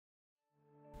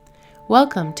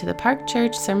Welcome to the Park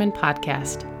Church Sermon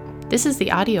Podcast. This is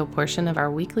the audio portion of our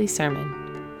weekly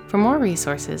sermon. For more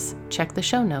resources, check the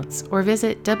show notes or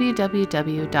visit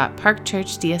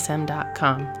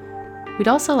www.parkchurchdsm.com. We'd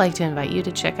also like to invite you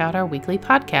to check out our weekly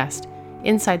podcast,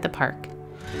 Inside the Park,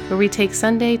 where we take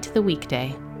Sunday to the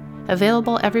weekday.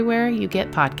 Available everywhere you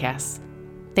get podcasts.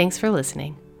 Thanks for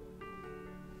listening.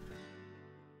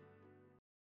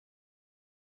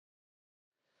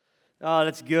 Oh,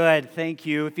 that's good. Thank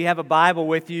you. If you have a Bible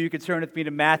with you, you can turn with me to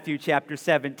Matthew chapter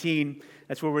 17.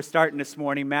 That's where we're starting this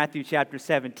morning, Matthew chapter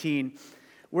 17.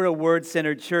 We're a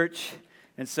word-centered church,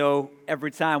 and so every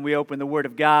time we open the Word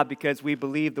of God, because we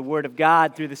believe the Word of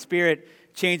God through the Spirit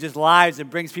changes lives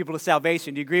and brings people to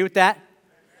salvation. Do you agree with that?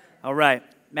 All right,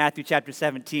 Matthew chapter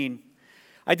 17.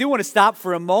 I do want to stop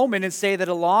for a moment and say that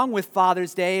along with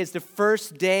Father's Day is the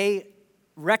first day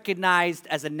recognized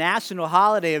as a national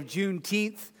holiday of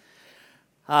Juneteenth.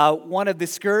 One of the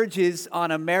scourges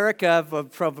on America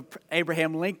from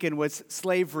Abraham Lincoln was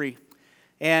slavery.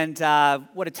 And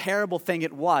what a terrible thing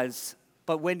it was.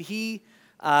 But when he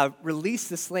released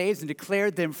the slaves and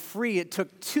declared them free, it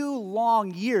took 2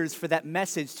 long years for that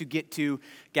message to get to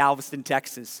Galveston,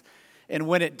 Texas. And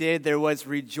when it did, there was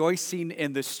rejoicing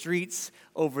in the streets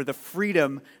over the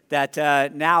freedom that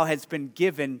now has been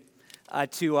given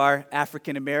to our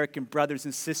African American brothers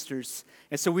and sisters.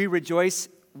 And so we rejoice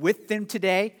with them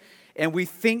today, and we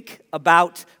think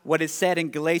about what is said in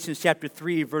Galatians chapter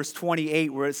 3, verse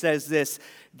 28, where it says this: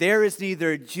 there is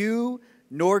neither Jew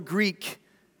nor Greek,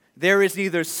 there is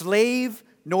neither slave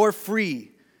nor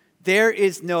free, there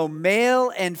is no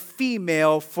male and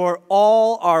female, for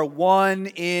all are one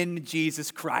in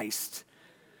Jesus Christ.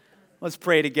 Let's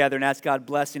pray together and ask God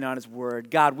blessing on His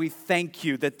word. God, we thank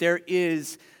you that there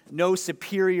is no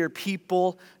superior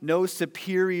people, no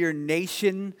superior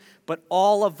nation, but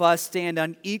all of us stand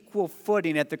on equal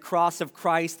footing at the cross of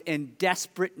Christ in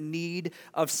desperate need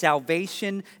of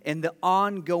salvation and the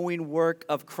ongoing work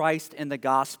of Christ and the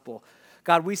gospel.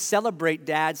 God, we celebrate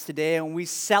dads today, and we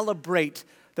celebrate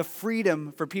the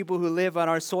freedom for people who live on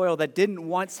our soil that didn't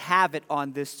once have it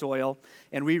on this soil,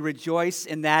 and we rejoice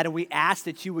in that, and we ask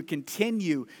that you would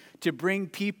continue to bring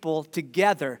people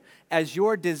together, as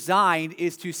your design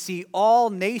is to see all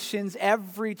nations,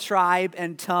 every tribe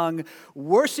and tongue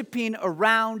worshiping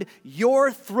around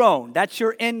your throne. That's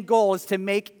your end goal, is to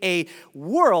make a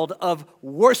world of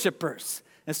worshipers.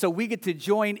 And so we get to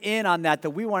join in on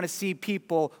that we want to see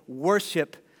people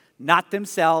worship not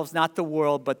themselves, not the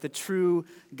world, but the true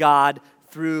God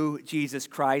through Jesus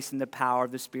Christ and the power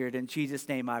of the Spirit. In Jesus'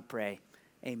 name I pray.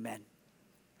 Amen.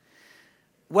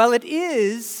 Well, it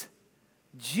is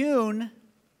June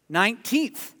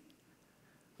 19th.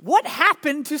 What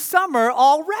happened to summer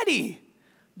already?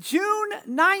 June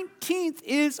 19th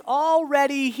is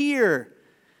already here.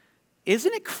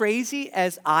 Isn't it crazy,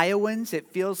 as Iowans, it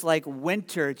feels like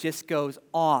winter just goes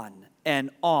on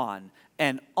and on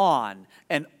and on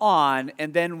and on,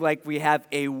 and then like we have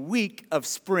a week of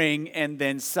spring, and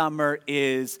then summer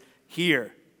is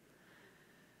here.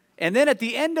 And then at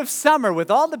the end of summer, with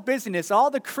all the busyness,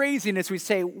 all the craziness, we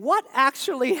say, what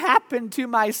actually happened to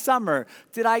my summer?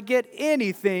 Did I get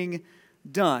anything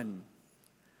done?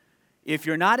 If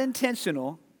you're not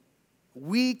intentional,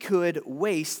 we could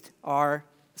waste our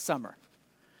summer.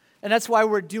 And that's why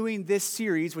we're doing this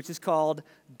series, which is called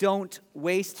Don't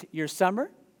Waste Your Summer.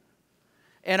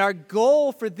 And our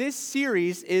goal for this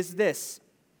series is this: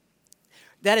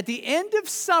 that at the end of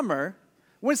summer,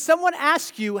 when someone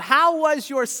asks you, how was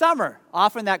your summer?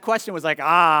 Often that question was like,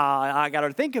 I got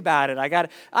to think about it.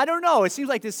 I don't know. It seems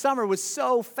like this summer was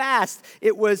so fast.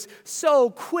 It was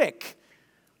so quick.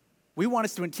 We want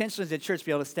us to intentionally as a church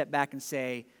be able to step back and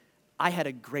say, I had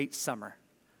a great summer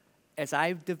as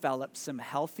I've developed some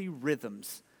healthy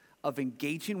rhythms of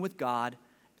engaging with God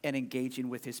and engaging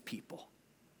with His people.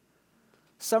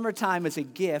 Summertime is a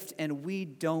gift, and we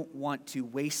don't want to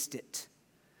waste it.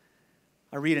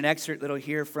 I read an excerpt little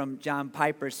here from John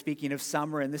Piper speaking of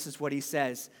summer, and this is what he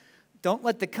says: don't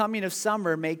let the coming of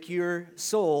summer make your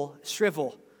soul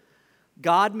shrivel.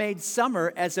 God made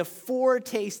summer as a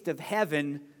foretaste of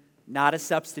heaven, not a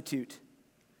substitute.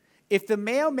 If the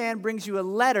mailman brings you a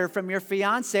letter from your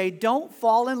fiance, don't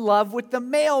fall in love with the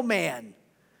mailman.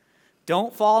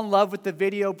 Don't fall in love with the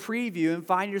video preview and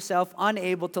find yourself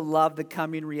unable to love the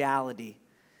coming reality.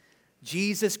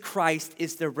 Jesus Christ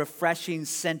is the refreshing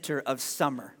center of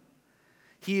summer.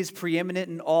 He is preeminent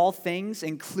in all things,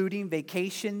 including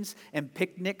vacations and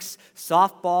picnics,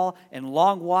 softball and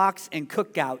long walks and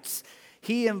cookouts.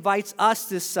 He invites us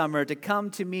this summer to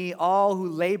come to me, all who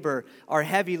labor are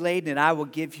heavy laden, and I will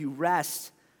give you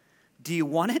rest. Do you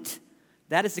want it?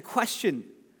 That is the question.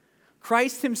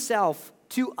 Christ himself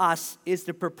to us is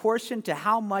the proportion to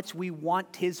how much we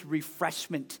want his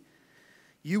refreshment.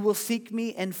 You will seek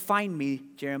me and find me,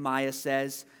 Jeremiah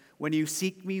says, when you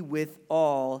seek me with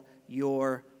all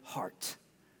your heart.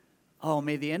 Oh,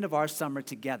 may the end of our summer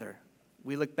together,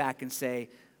 we look back and say,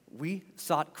 we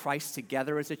sought Christ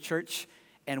together as a church,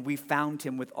 and we found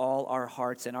him with all our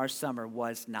hearts, and our summer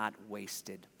was not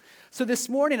wasted. So this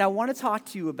morning, I want to talk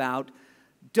to you about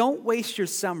don't waste your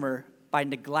summer by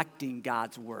neglecting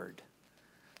God's word.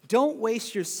 Don't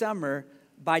waste your summer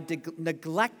by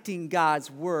neglecting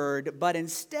God's word, but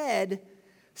instead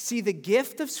see the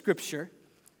gift of Scripture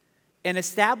and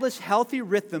establish healthy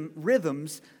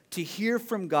rhythms to hear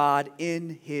from God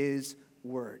in his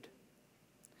word.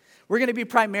 We're going to be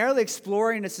primarily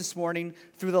exploring this morning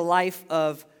through the life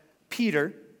of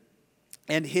Peter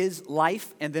and his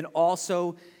life, and then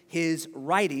also his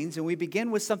writings. And we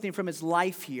begin with something from his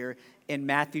life here in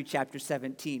Matthew chapter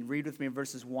 17. Read with me in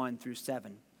verses 1 through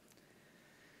 7.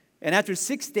 And after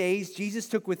 6 days, Jesus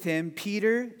took with him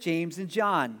Peter, James, and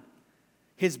John,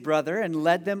 his brother, and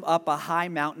led them up a high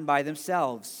mountain by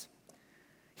themselves.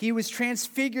 He was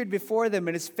transfigured before them,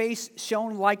 and his face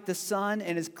shone like the sun,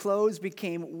 and his clothes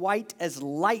became white as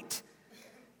light.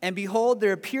 And behold,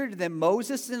 there appeared to them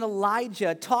Moses and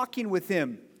Elijah talking with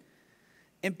him.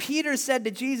 And Peter said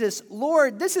to Jesus,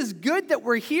 Lord, this is good that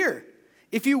we're here.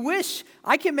 If you wish,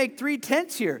 I can make 3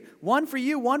 tents here, one for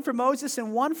you, one for Moses,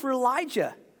 and one for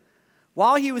Elijah.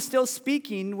 While he was still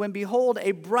speaking, when behold,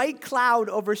 a bright cloud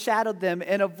overshadowed them,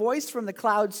 and a voice from the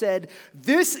cloud said,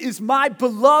 This is my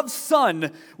beloved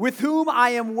Son, with whom I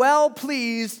am well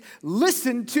pleased.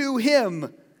 Listen to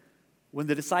him. When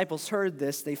the disciples heard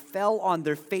this, they fell on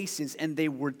their faces, and they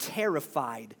were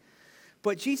terrified.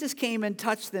 But Jesus came and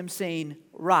touched them, saying,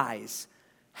 Rise,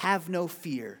 have no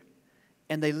fear.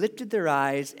 And they lifted their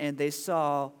eyes, and they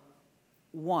saw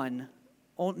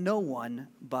no one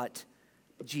but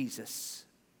Jesus.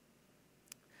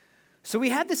 So we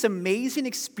had this amazing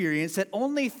experience that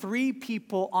only 3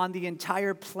 people on the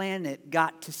entire planet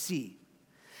got to see.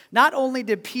 Not only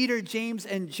did Peter, James,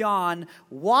 and John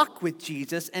walk with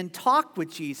Jesus and talk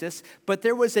with Jesus, but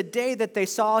there was a day that they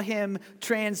saw him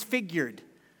transfigured,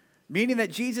 meaning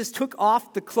that Jesus took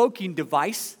off the cloaking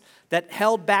device that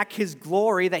held back his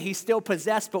glory that he still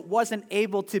possessed but wasn't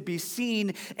able to be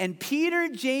seen. And Peter,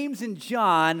 James, and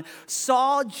John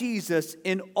saw Jesus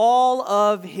in all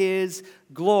of his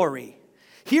glory.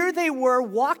 Here they were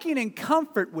walking in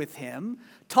comfort with him,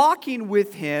 talking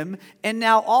with him, and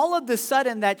now all of a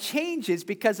sudden that changes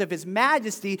because of his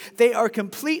majesty. They are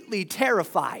completely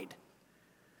terrified.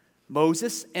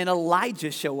 Moses and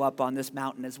Elijah show up on this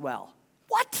mountain as well.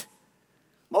 What?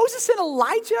 Moses and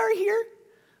Elijah are here?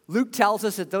 Luke tells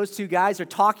us that those 2 guys are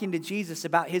talking to Jesus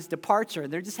about his departure,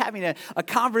 and they're just having a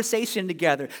conversation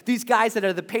together. These guys that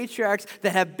are the patriarchs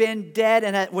that have been dead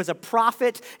and was a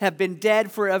prophet, have been dead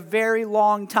for a very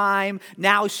long time,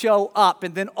 now show up.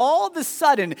 And then all of a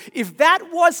sudden, if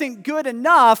that wasn't good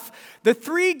enough, the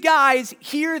 3 guys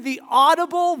hear the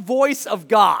audible voice of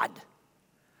God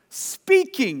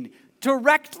speaking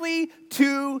directly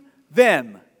to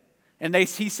them. And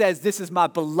he says, This is my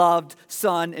beloved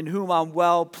Son in whom I'm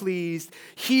well pleased.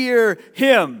 Hear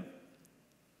him.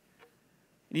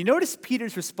 And you notice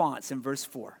Peter's response in verse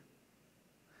 4.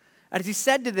 As he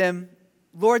said to them,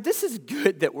 Lord, this is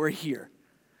good that we're here.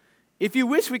 If you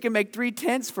wish, we can make 3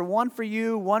 tents, one for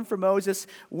you, one for Moses,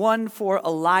 one for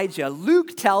Elijah.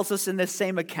 Luke tells us in this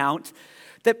same account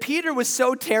that Peter was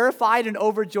so terrified and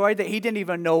overjoyed that he didn't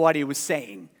even know what he was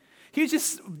saying. He was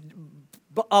just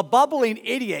a bubbling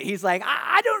idiot. He's like,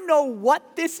 I don't know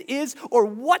what this is or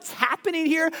what's happening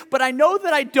here, but I know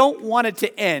that I don't want it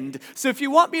to end. So if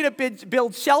you want me to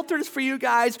build shelters for you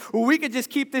guys, or we could just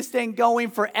keep this thing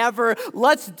going forever,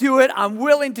 let's do it. I'm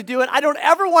willing to do it. I don't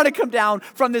ever want to come down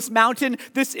from this mountain.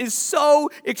 This is so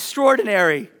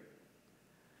extraordinary.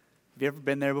 Have you ever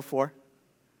been there before?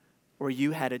 Where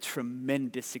you had a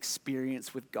tremendous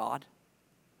experience with God?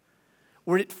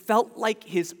 Where it felt like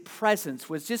his presence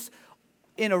was just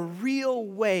in a real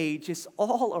way, just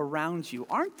all around you.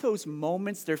 Aren't those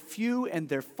moments, they're few and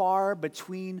they're far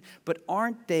between, but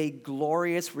aren't they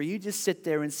glorious, where you just sit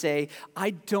there and say,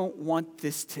 I don't want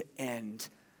this to end.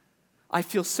 I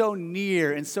feel so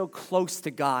near and so close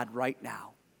to God right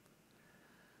now.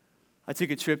 I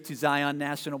took a trip to Zion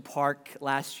National Park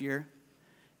last year,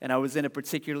 and I was in a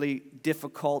particularly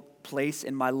difficult place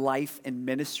in my life and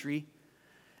ministry.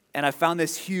 And I found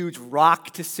this huge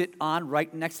rock to sit on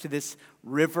right next to this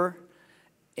river.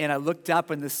 And I looked up,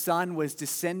 and the sun was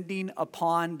descending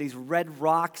upon these red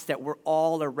rocks that were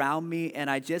all around me. And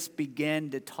I just began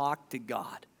to talk to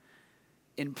God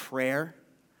in prayer.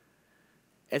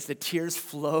 as the tears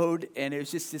flowed, and it was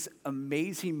just this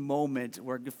amazing moment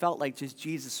where it felt like just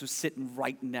Jesus was sitting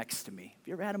right next to me. Have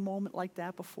you ever had a moment like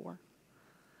that before?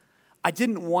 I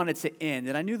didn't want it to end,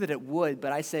 and I knew that it would,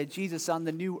 but I said, Jesus, on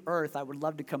the new earth, I would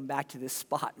love to come back to this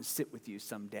spot and sit with you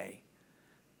someday.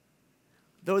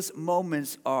 Those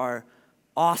moments are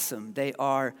awesome. They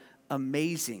are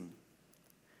amazing.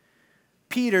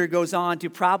 Peter goes on to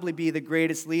probably be the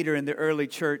greatest leader in the early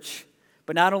church.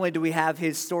 But not only do we have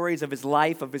his stories of his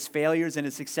life, of his failures and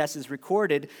his successes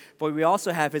recorded, but we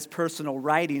also have his personal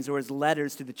writings or his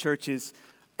letters to the churches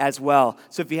as well.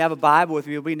 So if you have a Bible with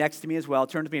you, it'll be next to me as well.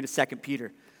 Turn with me to 2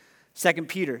 Peter. 2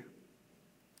 Peter,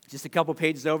 just a couple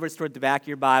pages over, it's toward the back of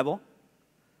your Bible.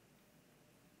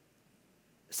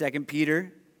 2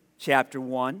 Peter chapter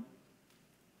 1.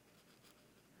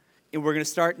 And we're going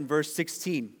to start in verse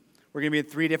 16. We're going to be in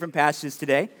 3 different passages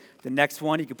today. The next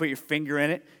one, you can put your finger in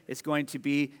it. It's going to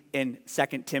be in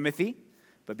 2 Timothy.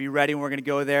 But be ready, and we're going to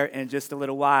go there in just a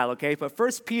little while, okay? But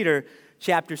 1 Peter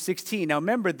chapter 16. Now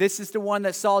remember, this is the one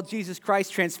that saw Jesus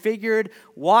Christ transfigured,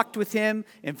 walked with him.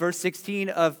 In verse 16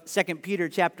 of 2 Peter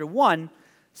chapter 1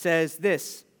 says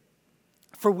this,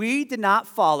 "For we did not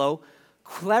follow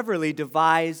cleverly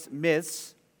devised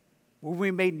myths when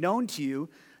we made known to you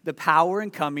the power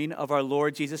and coming of our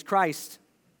Lord Jesus Christ.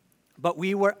 But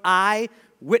we were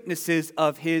eyewitnesses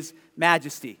of his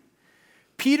majesty."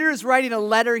 Peter is writing a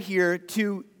letter here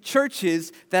to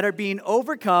churches that are being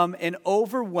overcome and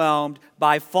overwhelmed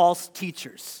by false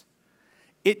teachers.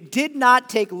 It did not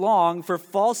take long for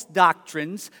false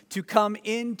doctrines to come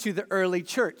into the early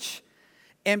church.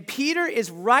 And Peter is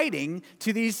writing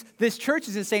to these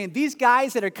churches and saying, these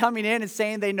guys that are coming in and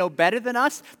saying they know better than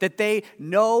us, that they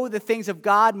know the things of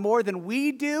God more than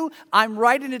we do, I'm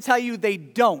writing to tell you they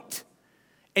don't.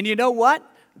 And you know what?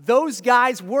 Those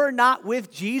guys were not with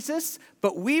Jesus,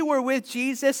 but we were with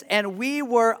Jesus, and we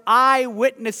were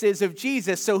eyewitnesses of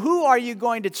Jesus. So who are you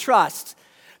going to trust?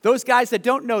 Those guys that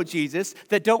don't know Jesus,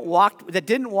 that didn't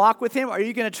walk with him, are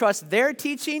you going to trust their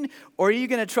teaching, or are you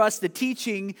going to trust the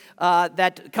teaching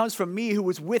that comes from me who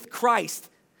was with Christ?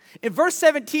 In verse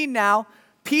 17 now,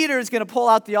 Peter is going to pull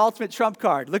out the ultimate trump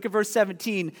card. Look at verse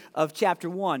 17 of chapter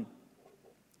 1.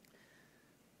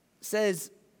 It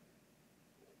says,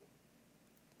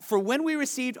 "For when we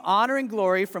received honor and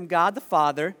glory from God the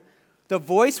Father, the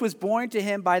voice was borne to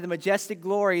him by the majestic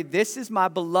glory, 'This is my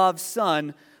beloved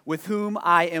Son, with whom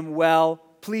I am well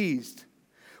pleased.'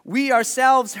 We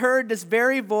ourselves heard this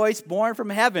very voice borne from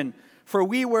heaven, for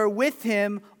we were with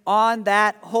him on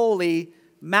that holy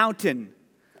mountain."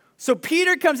 So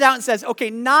Peter comes out and says,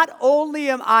 okay, not only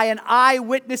am I an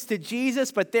eyewitness to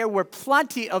Jesus, but there were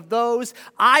plenty of those.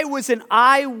 I was an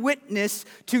eyewitness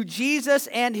to Jesus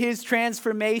and his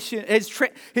transformation.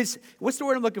 His what's the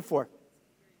word I'm looking for?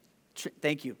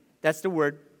 Thank you. That's the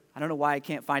word. I don't know why I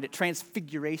can't find it.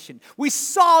 Transfiguration. We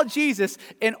saw Jesus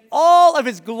in all of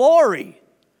his glory.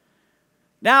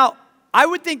 Now, I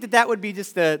would think that would be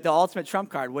just the ultimate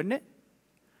trump card, wouldn't it?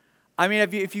 I mean,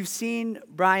 if you've seen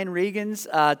Brian Regan's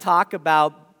talk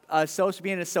about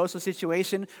being in a social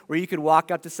situation where you could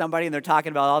walk up to somebody and they're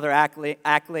talking about all their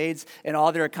accolades and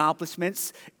all their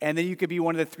accomplishments, and then you could be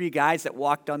one of the 3 guys that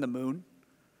walked on the moon.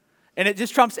 And it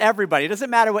just trumps everybody. It doesn't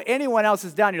matter what anyone else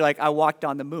has done. You're like, I walked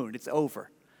on the moon. It's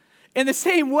over. In the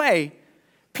same way,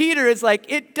 Peter is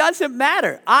like, it doesn't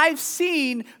matter. I've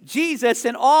seen Jesus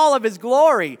in all of his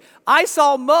glory. I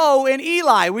saw Mo and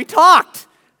Eli. We talked.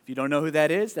 If you don't know who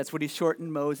that is, that's what he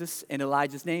shortened Moses and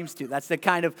Elijah's names to. That's the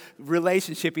kind of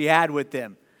relationship he had with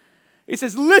them. He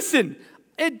says, listen,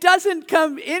 it doesn't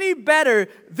come any better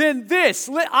than this.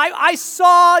 I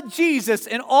saw Jesus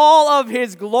in all of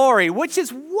his glory, which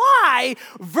is why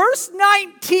verse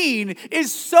 19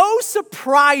 is so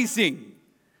surprising.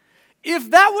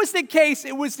 If that was the case,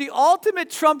 it was the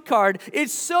ultimate trump card.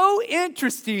 It's so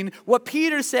interesting what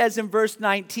Peter says in verse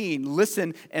 19.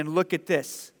 Listen and look at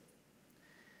this.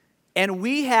 "And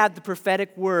we have the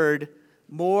prophetic word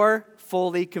more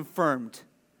fully confirmed,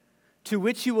 to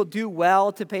which you will do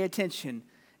well to pay attention,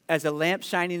 as a lamp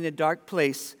shining in a dark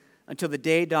place until the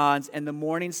day dawns and the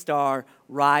morning star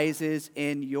rises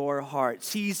in your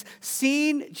hearts." He's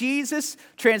seen Jesus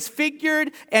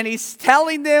transfigured, and he's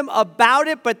telling them about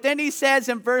it, but then he says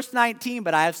in verse 19,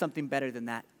 but I have something better than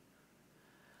that.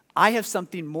 I have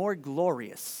something more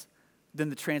glorious than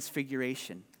the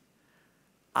transfiguration.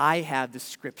 I have the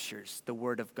scriptures, the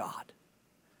word of God.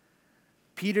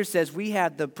 Peter says we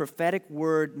have the prophetic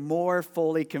word more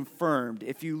fully confirmed.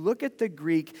 If you look at the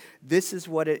Greek, this is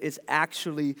what it is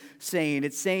actually saying.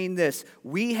 It's saying this: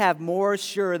 we have more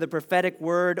sure the prophetic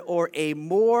word, or a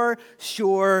more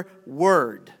sure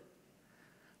word.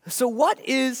 So what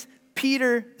is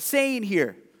Peter saying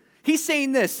here? He's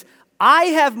saying this: I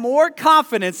have more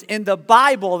confidence in the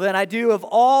Bible than I do of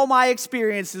all my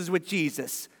experiences with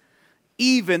Jesus,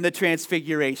 even the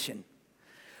transfiguration.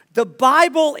 The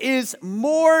Bible is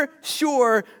more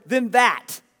sure than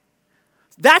that.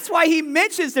 That's why he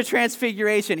mentions the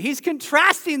transfiguration. He's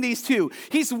contrasting these two.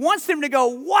 He wants them to go,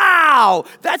 wow,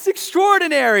 that's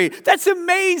extraordinary. That's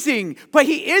amazing. But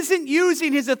he isn't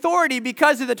using his authority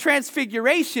because of the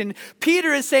transfiguration.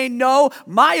 Peter is saying, no,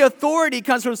 my authority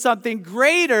comes from something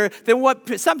greater than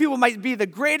what some people might be the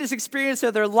greatest experience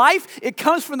of their life. It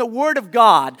comes from the Word of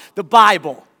God, the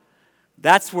Bible.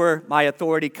 That's where my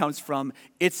authority comes from.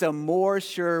 It's a more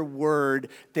sure word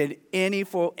than any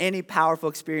powerful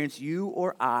experience you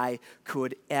or I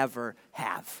could ever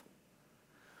have.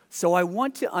 So I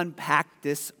want to unpack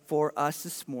this for us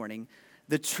this morning,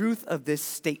 the truth of this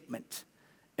statement.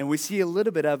 And we see a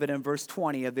little bit of it in verse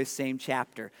 20 of this same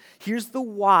chapter. Here's the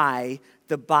why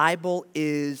the Bible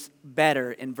is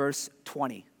better in verse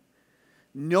 20.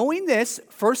 Knowing this,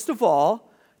 first of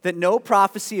all, that no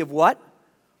prophecy of what?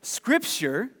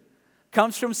 Scripture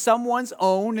comes from someone's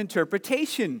own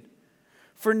interpretation.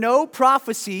 For no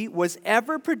prophecy was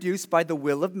ever produced by the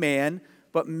will of man,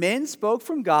 but men spoke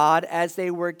from God as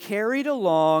they were carried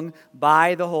along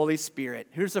by the Holy Spirit.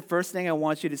 Here's the first thing I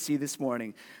want you to see this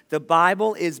morning. The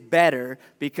Bible is better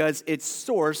because its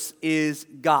source is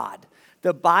God.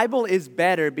 The Bible is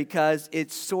better because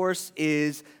its source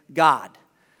is God.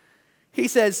 He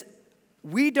says,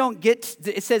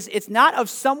 it says it's not of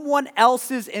someone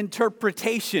else's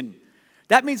interpretation.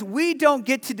 That means we don't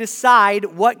get to decide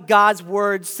what God's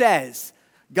word says.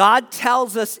 God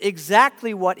tells us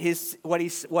exactly what his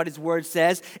word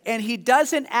says, and he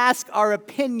doesn't ask our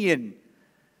opinion.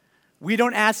 We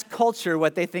don't ask culture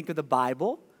what they think of the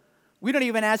Bible. We don't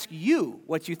even ask you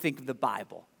what you think of the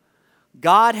Bible.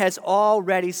 God has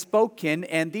already spoken,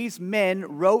 and these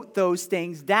men wrote those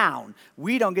things down.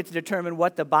 We don't get to determine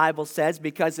what the Bible says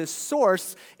because the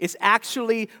source is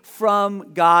actually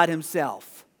from God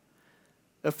himself.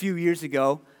 A few years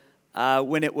ago,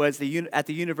 when it was at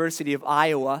the University of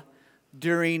Iowa,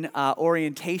 during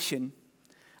orientation,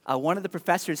 one of the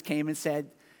professors came and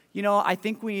said, I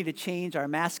think we need to change our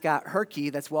mascot, Herky,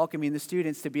 that's welcoming the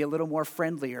students, to be a little more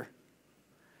friendlier.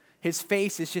 His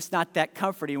face is just not that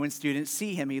comforting when students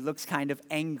see him. He looks kind of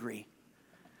angry.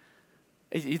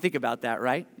 You think about that,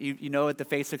 right? You know what the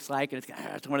face looks like, and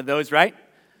it's one of those, right?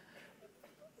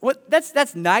 Well,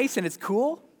 that's nice and it's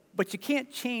cool, but you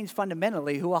can't change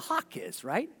fundamentally who a hawk is,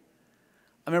 right?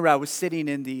 I remember I was sitting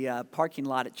in the parking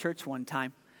lot at church one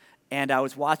time, and I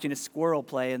was watching a squirrel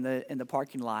play in the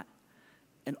parking lot,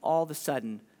 and all of a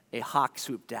sudden, a hawk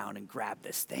swooped down and grabbed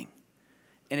this thing.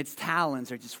 And its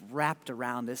talons are just wrapped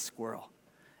around this squirrel.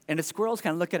 And the squirrel's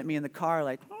kind of looking at me in the car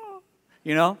like,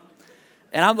 And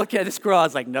I'm looking at the squirrel. I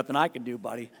was like, nothing I can do,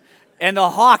 buddy. And the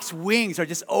hawk's wings are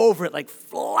just over it, like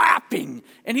flapping.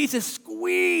 And he's just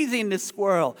squeezing the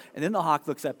squirrel. And then the hawk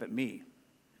looks up at me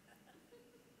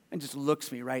and just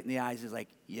looks me right in the eyes. He's like,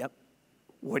 yep,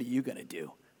 what are you going to do?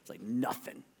 It's like,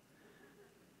 nothing.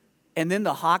 And then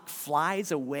the hawk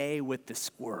flies away with the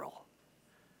squirrel.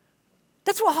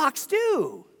 That's what hawks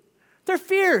do. They're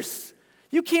fierce.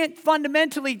 You can't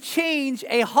fundamentally change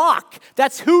a hawk.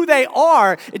 That's who they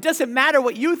are. It doesn't matter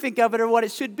what you think of it or what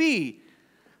it should be.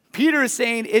 Peter is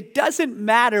saying, it doesn't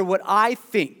matter what I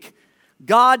think.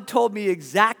 God told me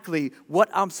exactly what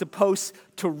I'm supposed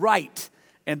to write,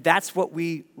 and that's what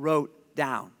we wrote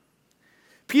down.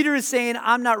 Peter is saying,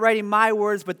 I'm not writing my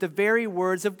words, but the very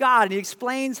words of God. And he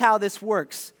explains how this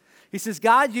works. He says,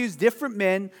 God used different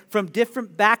men from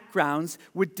different backgrounds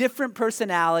with different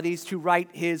personalities to write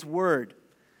his word.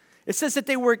 It says that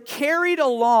they were carried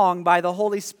along by the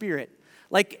Holy Spirit,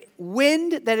 like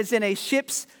wind that is in a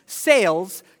ship's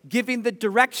sails, giving the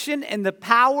direction and the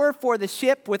power for the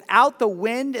ship. Without the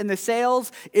wind and the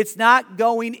sails, it's not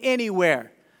going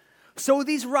anywhere. So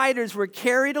these writers were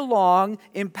carried along,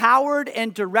 empowered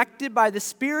and directed by the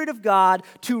Spirit of God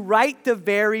to write the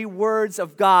very words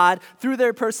of God through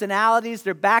their personalities,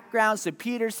 their backgrounds. So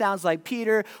Peter sounds like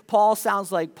Peter, Paul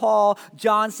sounds like Paul,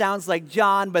 John sounds like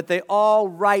John, but they all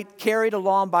write, carried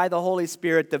along by the Holy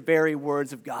Spirit, the very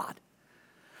words of God.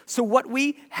 So what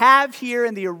we have here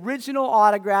in the original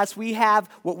autographs,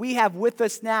 what we have with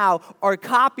us now are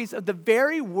copies of the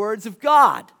very words of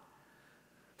God.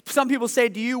 Some people say,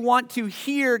 do you want to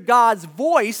hear God's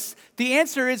voice? The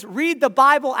answer is read the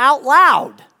Bible out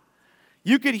loud.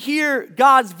 You could hear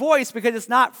God's voice because it's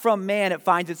not from man. It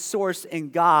finds its source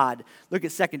in God. Look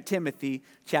at 2 Timothy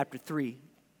chapter 3.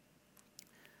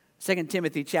 2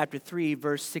 Timothy chapter 3,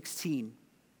 verse 16.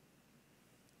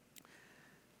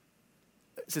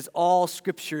 It says, all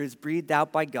Scripture is breathed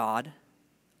out by God.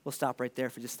 We'll stop right there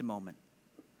for just a moment.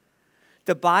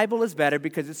 The Bible is better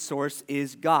because its source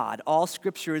is God. All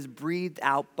Scripture is breathed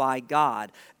out by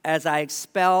God. As I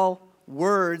expel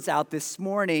words out this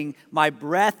morning, my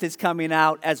breath is coming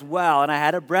out as well. And I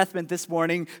had a breath mint this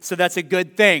morning, so that's a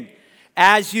good thing.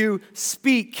 As you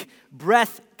speak,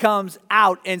 breath comes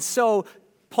out. And so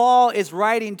Paul is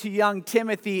writing to young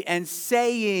Timothy and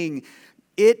saying,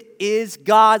 it is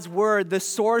God's word. The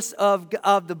source of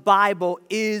the Bible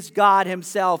is God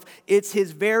himself. It's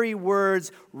his very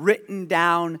words written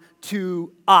down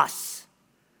to us.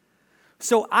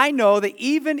 So I know that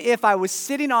even if I was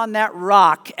sitting on that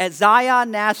rock at Zion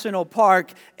National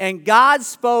Park and God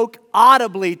spoke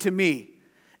audibly to me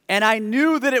and I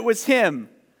knew that it was him,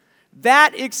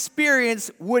 that experience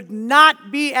would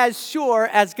not be as sure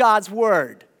as God's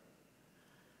word.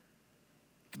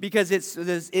 Because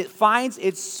it finds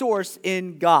its source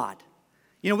in God.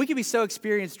 You know, we can be so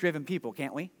experience-driven people,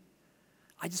 can't we?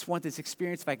 I just want this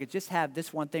experience. If I could just have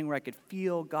this one thing where I could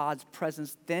feel God's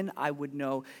presence, then I would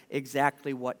know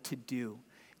exactly what to do.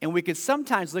 And we could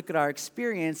sometimes look at our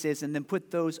experiences and then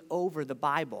put those over the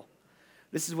Bible.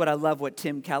 This is what I love what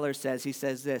Tim Keller says. He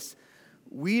says this,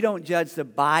 we don't judge the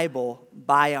Bible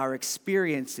by our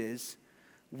experiences.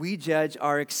 We judge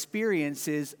our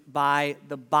experiences by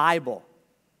the Bible.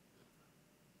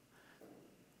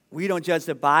 We don't judge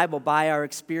the Bible by our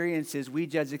experiences. We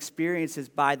judge experiences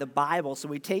by the Bible. So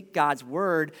we take God's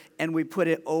word and we put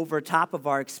it over top of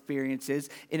our experiences,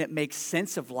 and it makes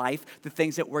sense of life, the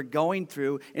things that we're going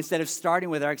through. Instead of starting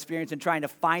with our experience and trying to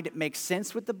find it makes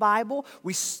sense with the Bible,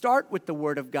 we start with the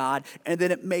word of God, and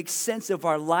then it makes sense of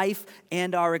our life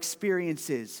and our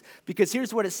experiences. Because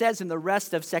here's what it says in the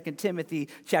rest of 2 Timothy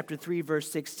chapter 3, verse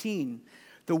 16.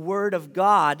 The word of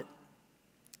God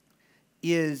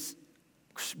is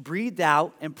breathed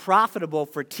out and profitable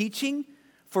for teaching,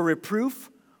 for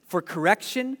reproof, for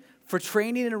correction, for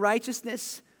training in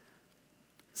righteousness.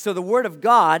 So the word of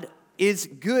God is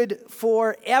good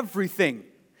for everything.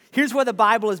 Here's why the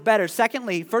Bible is better.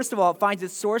 Secondly, first of all, it finds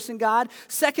its source in God.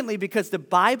 Secondly, because the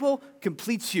Bible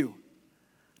completes you.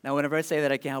 Now, whenever I say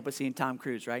that, I can't help but seeing Tom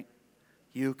Cruise, right?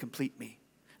 You complete me.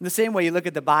 In the same way, you look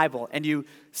at the Bible and you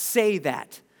say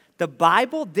that. The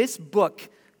Bible, this book,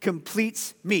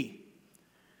 completes me.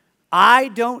 I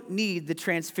don't need the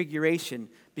transfiguration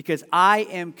because I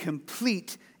am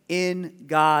complete in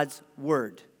God's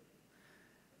word.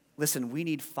 Listen, we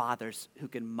need fathers who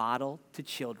can model to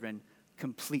children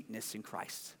completeness in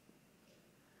Christ.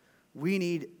 We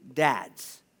need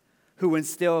dads who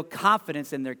instill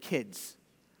confidence in their kids,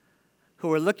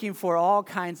 who are looking for all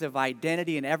kinds of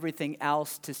identity and everything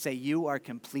else to say, you are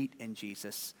complete in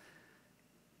Jesus.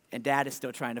 And dad is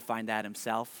still trying to find that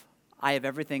himself. I have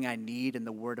everything I need in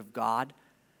the Word of God.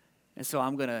 And so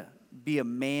I'm going to be a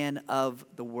man of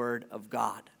the Word of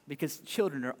God. Because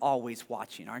children are always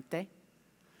watching, aren't they?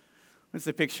 This is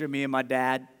a picture of me and my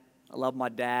dad. I love my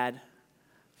dad.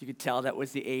 You could tell that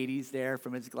was the 80s there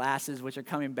from his glasses, which are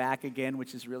coming back again,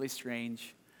 which is really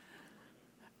strange.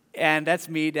 And that's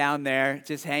me down there,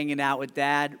 just hanging out with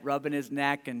dad, rubbing his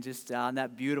neck, and just on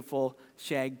that beautiful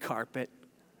shag carpet.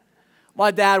 My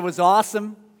dad was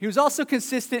awesome. He was also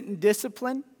consistent in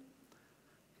discipline.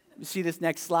 You see this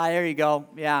next slide? There you go.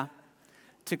 Yeah.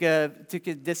 Took a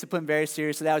discipline very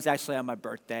seriously. That was actually on my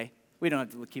birthday. We don't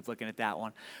have to keep looking at that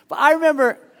one. But I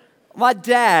remember my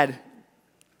dad,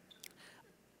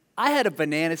 I had a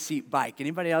banana seat bike.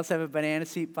 Anybody else have a banana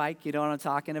seat bike? You know what I'm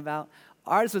talking about?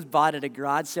 Ours was bought at a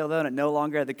garage sale, though, and it no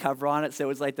longer had the cover on it, so it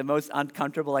was like the most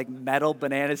uncomfortable, like, metal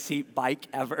banana seat bike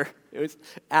ever. It was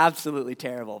absolutely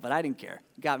terrible, but I didn't care.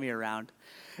 It got me around.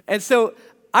 And so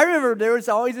I remember there was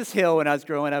always this hill when I was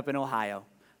growing up in Ohio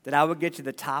that I would get to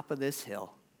the top of this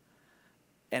hill,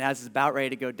 and as I was about ready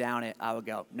to go down it, I would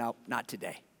go, nope, not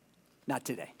today. Not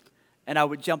today. And I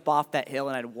would jump off that hill,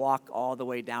 and I'd walk all the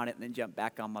way down it and then jump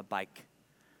back on my bike.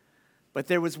 But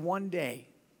there was one day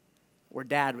where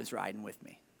Dad was riding with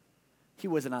me. He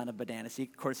wasn't on a banana seat.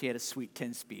 Of course, he had a sweet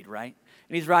 10-speed, right?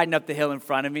 And he's riding up the hill in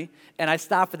front of me, and I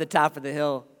stop at the top of the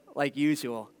hill like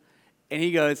usual. And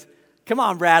he goes, come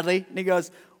on, Bradley. And he goes,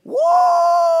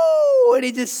 whoa! And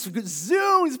he just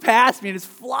zooms past me and is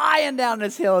flying down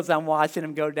this hill as I'm watching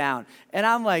him go down. And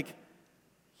I'm like,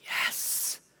 yes.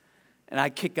 And I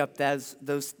kick up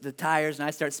the tires, and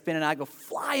I start spinning. I go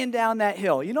flying down that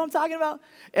hill. You know what I'm talking about?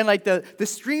 And like the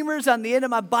streamers on the end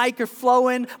of my bike are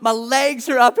flowing. My legs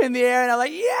are up in the air, and I'm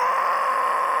like,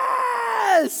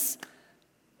 yes!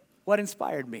 What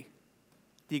inspired me?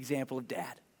 The example of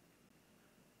Dad.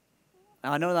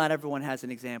 Now, I know not everyone has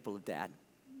an example of Dad.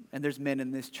 And there's men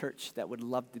in this church that would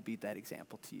love to be that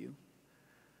example to you.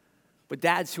 But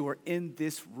dads who are in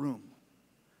this room,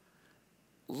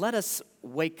 let us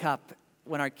wake up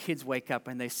when our kids wake up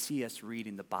and they see us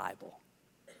reading the Bible.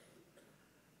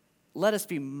 Let us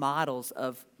be models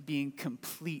of being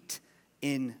complete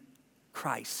in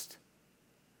Christ.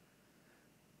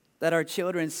 Let our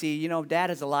children see,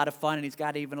 dad has a lot of fun and he's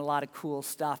got even a lot of cool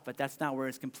stuff, but that's not where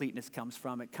his completeness comes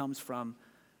from. It comes from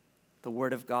the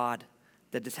Word of God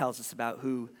that tells us about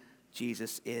who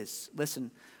Jesus is.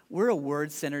 Listen, we're a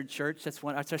word-centered church. That's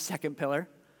our second pillar.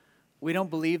 We don't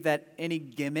believe that any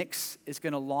gimmicks is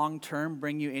going to long-term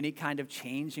bring you any kind of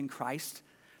change in Christ.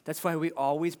 That's why we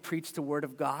always preach the Word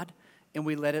of God, and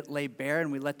we let it lay bare,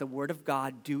 and we let the Word of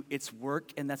God do its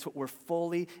work, and that's what we're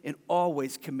fully and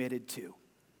always committed to.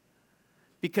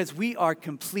 Because we are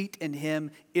complete in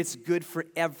Him, it's good for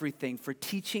everything, for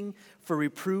teaching, for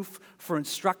reproof, for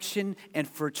instruction, and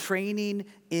for training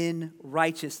in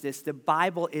righteousness. The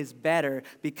Bible is better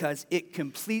because it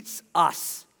completes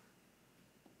us.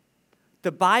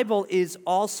 The Bible is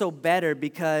also better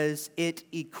because it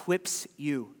equips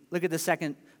you. Look at the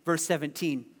second, verse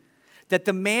 17. That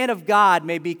the man of God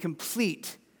may be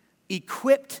complete,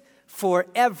 equipped for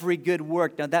every good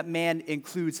work. Now that man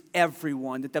includes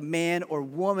everyone. That the man or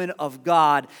woman of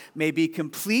God may be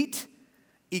complete,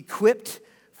 equipped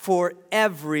for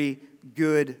every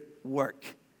good work.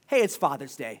 Hey, it's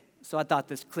Father's Day, so I thought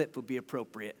this clip would be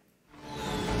appropriate.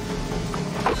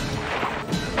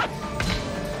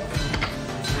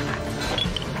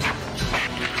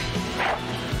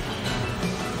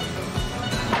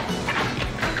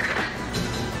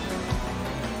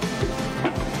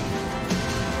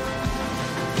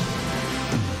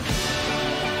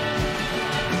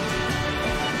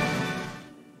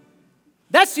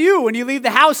 That's you when you leave the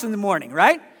house in the morning,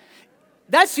 right?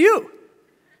 That's you.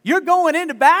 You're going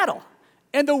into battle.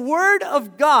 And the Word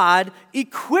of God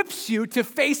equips you to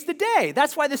face the day.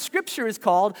 That's why the scripture is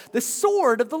called the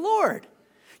sword of the Lord.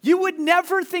 You would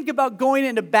never think about going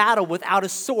into battle without a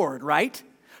sword, right?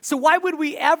 So why would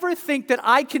we ever think that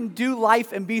I can do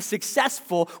life and be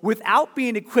successful without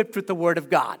being equipped with the Word of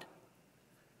God?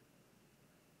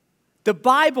 The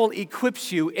Bible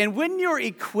equips you, and when you're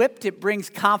equipped, it brings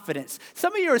confidence.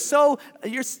 Some of you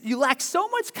you lack so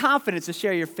much confidence to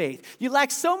share your faith. You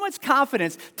lack so much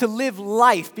confidence to live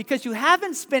life because you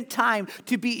haven't spent time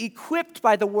to be equipped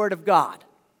by the Word of God.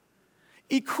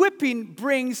 Equipping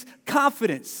brings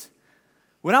confidence.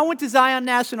 When I went to Zion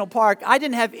National Park, I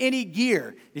didn't have any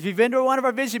gear. If you've been to one of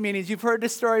our vision meetings, you've heard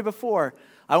this story before.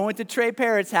 I went to Trey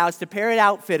Parrott's house, to Parrott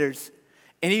Outfitters,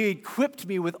 and he equipped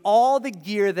me with all the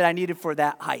gear that I needed for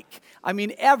that hike. I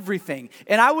mean, everything.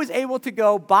 And I was able to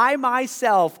go by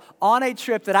myself on a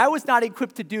trip that I was not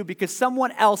equipped to do because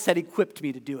someone else had equipped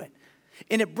me to do it.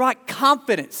 And it brought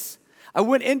confidence. I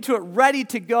went into it ready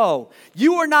to go.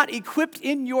 You are not equipped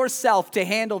in yourself to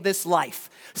handle this life.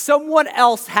 Someone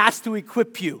else has to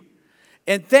equip you.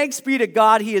 And thanks be to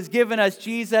God, He has given us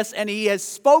Jesus, and He has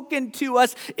spoken to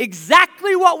us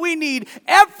exactly what we need,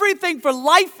 everything for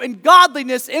life and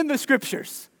godliness in the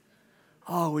Scriptures.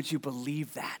 Oh, would you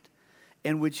believe that?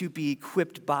 And would you be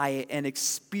equipped by it and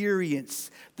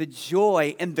experience the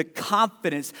joy and the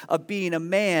confidence of being a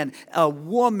man, a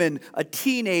woman, a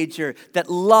teenager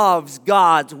that loves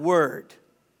God's Word?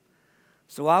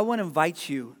 So I want to invite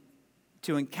you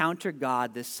to encounter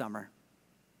God this summer.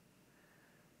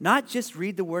 Not just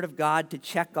read the Word of God to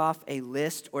check off a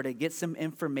list or to get some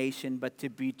information, but to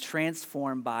be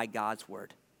transformed by God's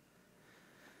Word.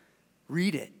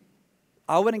 Read it.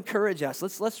 I would encourage us.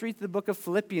 Let's read the book of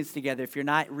Philippians together if you're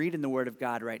not reading the Word of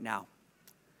God right now.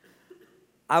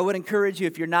 I would encourage you,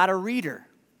 if you're not a reader,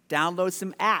 download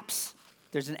some apps.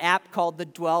 There's an app called the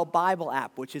Dwell Bible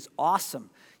app, which is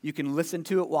awesome. You can listen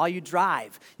to it while you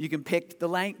drive. You can pick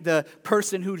the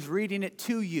person who's reading it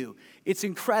to you. It's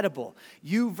incredible.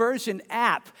 YouVersion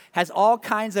app has all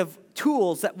kinds of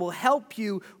tools that will help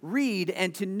you read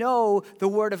and to know the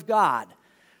Word of God.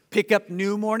 Pick up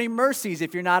New Morning Mercies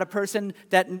if you're not a person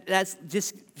that's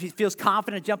just feels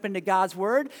confident to jump into God's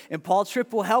Word. And Paul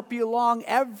Tripp will help you along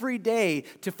every day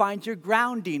to find your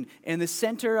grounding in the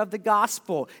center of the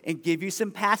gospel and give you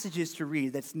some passages to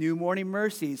read. That's New Morning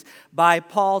Mercies by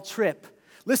Paul Tripp.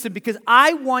 Listen, because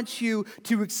I want you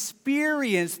to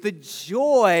experience the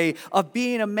joy of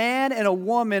being a man and a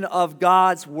woman of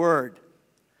God's Word.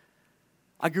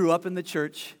 I grew up in the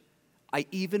church. I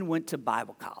even went to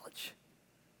Bible college.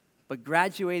 But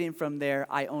graduating from there,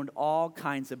 I owned all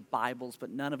kinds of Bibles, but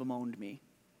none of them owned me.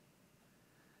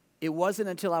 It wasn't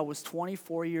until I was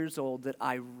 24 years old that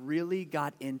I really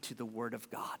got into the Word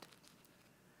of God.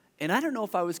 And I don't know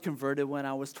if I was converted when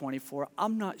I was 24.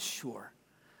 I'm not sure.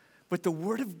 But the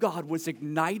Word of God was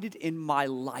ignited in my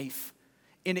life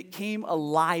and it came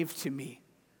alive to me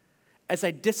as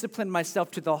I disciplined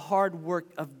myself to the hard work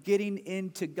of getting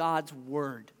into God's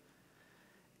word.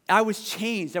 I was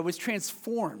changed. I was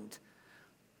transformed.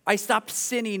 I stopped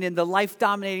sinning in the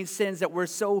life-dominating sins that were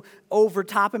so over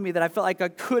top of me that I felt like I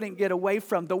couldn't get away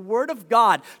from. The Word of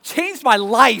God changed my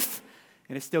life,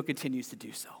 and it still continues to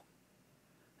do so.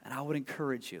 And I would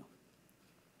encourage you,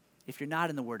 if you're not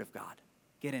in the Word of God,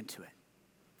 get into it.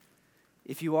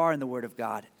 If you are in the Word of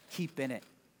God, keep in it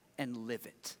and live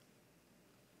it.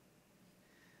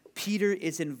 Peter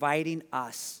is inviting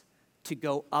us to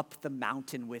go up the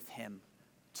mountain with him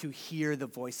to hear the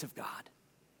voice of God.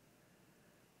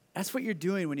 That's what you're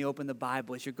doing when you open the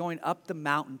Bible, is you're going up the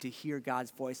mountain to hear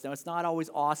God's voice. Now, it's not always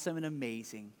awesome and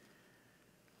amazing,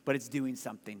 but it's doing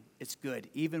something. It's good.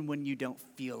 Even when you don't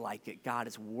feel like it, God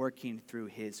is working through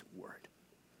his word.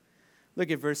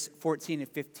 Look at verse 14 and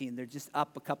 15. They're just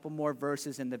up a couple more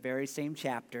verses in the very same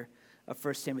chapter of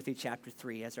 1 Timothy chapter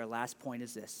 3, as our last point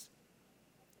is this.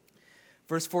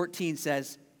 Verse 14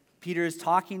 says, Peter is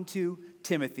talking to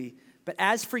Timothy, "But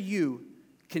as for you,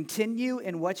 continue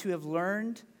in what you have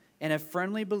learned and have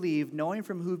firmly believed, knowing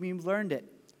from whom you've learned it,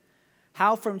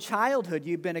 how from childhood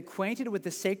you've been acquainted with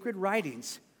the sacred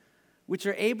writings, which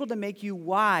are able to make you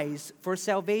wise for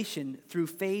salvation through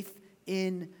faith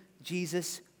in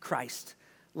Jesus Christ."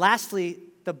 Lastly,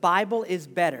 the Bible is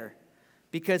better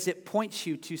because it points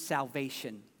you to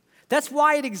salvation. That's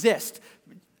why it exists.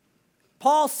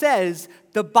 Paul says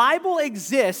the Bible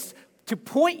exists to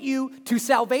point you to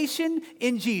salvation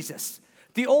in Jesus.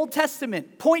 The Old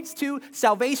Testament points to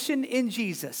salvation in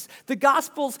Jesus. The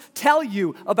Gospels tell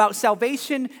you about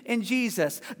salvation in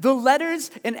Jesus. The letters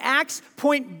in Acts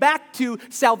point back to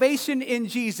salvation in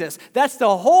Jesus. That's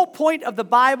the whole point of the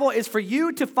Bible, is for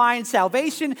you to find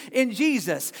salvation in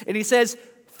Jesus. And he says,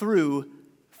 through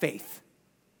faith.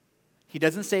 He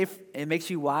doesn't say it makes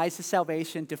you wise to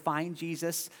salvation, to find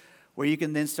Jesus, where you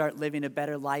can then start living a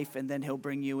better life, and then he'll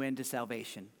bring you into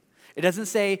salvation. It doesn't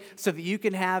say so that you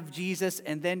can have Jesus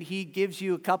and then he gives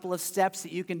you a couple of steps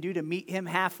that you can do to meet him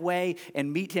halfway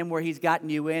and meet him where he's gotten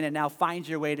you in and now find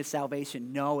your way to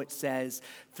salvation. No, it says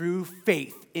through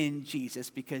faith in Jesus,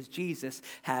 because Jesus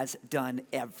has done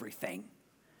everything.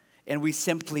 And we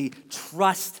simply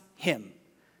trust him.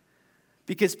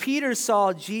 Because Peter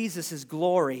saw Jesus'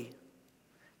 glory,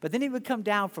 but then he would come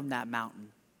down from that mountain.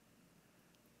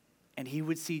 And he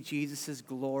would see Jesus'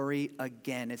 glory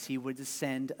again as he would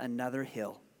ascend another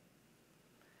hill.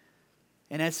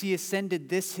 And as he ascended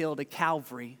this hill to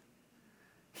Calvary,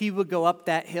 he would go up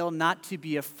that hill not to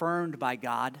be affirmed by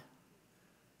God,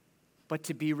 but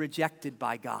to be rejected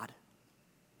by God,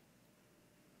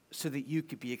 so that you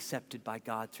could be accepted by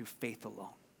God through faith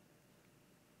alone.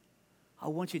 I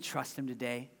want you to trust him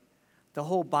today. The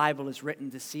whole Bible is written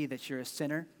to see that you're a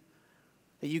sinner,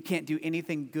 that you can't do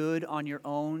anything good on your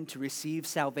own to receive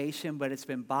salvation, but it's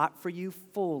been bought for you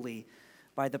fully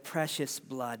by the precious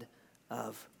blood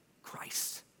of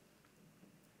Christ.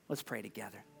 Let's pray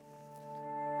together.